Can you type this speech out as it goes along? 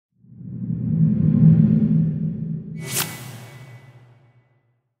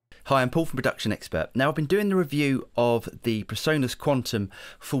Hi, I'm Paul from Production Expert. Now, I've been doing the review of the PreSonus Quantum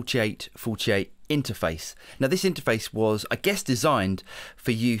 4848 interface. Now, this interface was, I guess, designed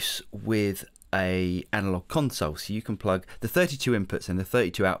for use with a analog console, so you can plug the 32 inputs and the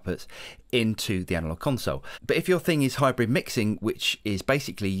 32 outputs into the analog console. But if your thing is hybrid mixing, which is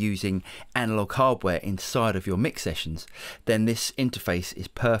basically using analog hardware inside of your mix sessions, then this interface is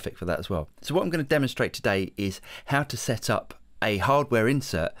perfect for that as well. So what I'm going to demonstrate today is how to set up a hardware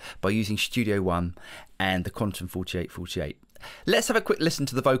insert by using Studio One and the Quantum 4848. Let's have a quick listen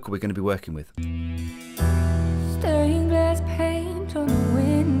to the vocal we're going to be working with. Stained glass paint on the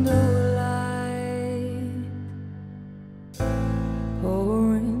window light,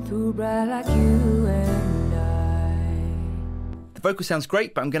 pouring through bright like you and I. The vocal sounds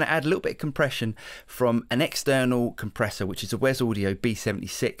great, but I'm going to add a little bit of compression from an external compressor, which is a Wes Audio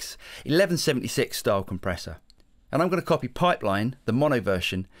B76 1176 style compressor. And I'm going to copy Pipeline, the mono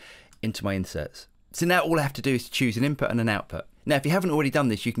version, into my inserts. So now all I have to do is to choose an input and an output. Now, if you haven't already done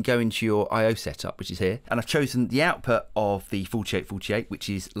this, you can go into your I/O setup, which is here, and I've chosen the output of the 4848, which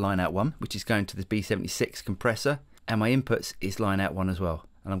is line out 1, which is going to the B76 compressor, and my inputs is line out 1 as well.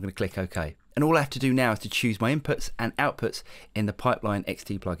 And I'm going to click OK. And all I have to do now is to choose my inputs and outputs in the Pipeline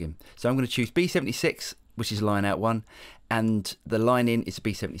XT plugin. So I'm going to choose B76, which is line out 1, and the line in is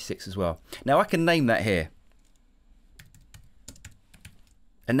B76 as well. Now I can name that here.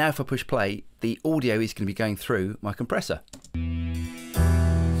 And now if I push play, the audio is going to be going through my compressor. Stained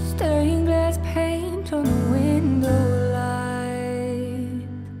glass paint on the window light,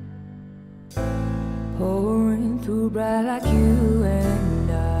 pouring through bright like you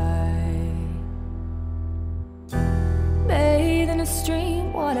and I. Bathe in a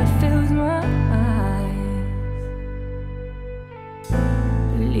stream, water fills my eyes.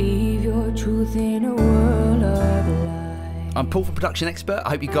 Believe your truth in a world of lies. I'm Paul from Production Expert. I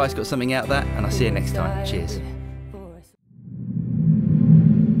hope you guys got something out of that, and I'll see you next time. Cheers.